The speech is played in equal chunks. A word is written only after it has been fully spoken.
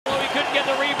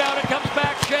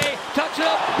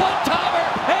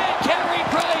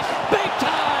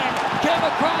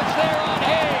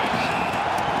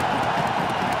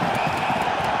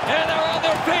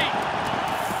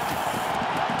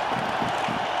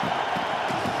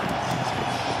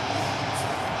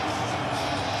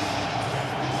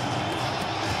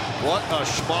What a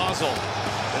schmozzle.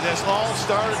 And this all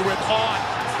started with Ott,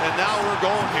 and now we're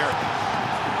going here.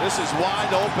 This is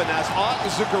wide open as Ott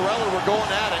and Zuccarello were going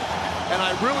at it. And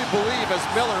I really believe as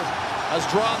Miller has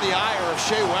drawn the ire of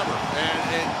Shea Weber.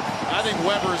 And I think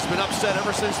Weber has been upset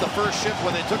ever since the first shift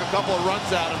when they took a couple of runs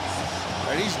at him.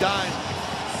 And he's dying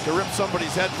to rip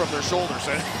somebody's head from their shoulders.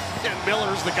 And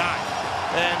Miller's the guy.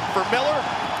 And for Miller,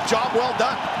 job well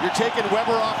done. You're taking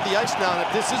Weber off the ice now. And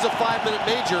if this is a 5-minute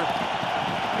major,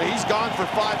 he's gone for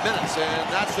 5 minutes. And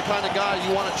that's the kind of guy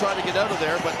you want to try to get out of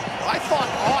there. But I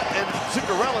thought Ott and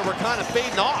Zuccarello were kind of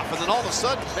fading off. And then all of a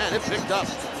sudden, man, it picked up.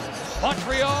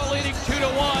 Montreal leading 2-1.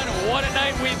 What a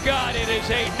night we've got. It is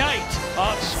a night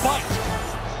of spite.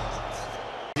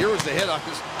 Here was the hit I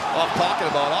was talking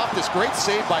about. Off this great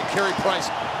save by Carey Price.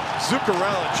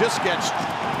 Zuccarello just gets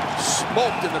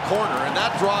smoked in the corner, and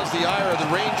that draws the ire of the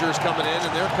Rangers coming in,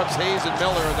 and there comes Hayes and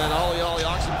Miller, and then Ollie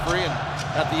Oxenfree. And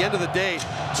at the end of the day,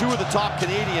 2 of the top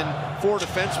Canadian 4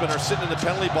 defensemen are sitting in the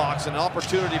penalty box, an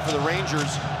opportunity for the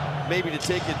Rangers maybe to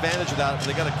take advantage of that, but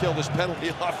they got to kill this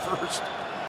penalty off first.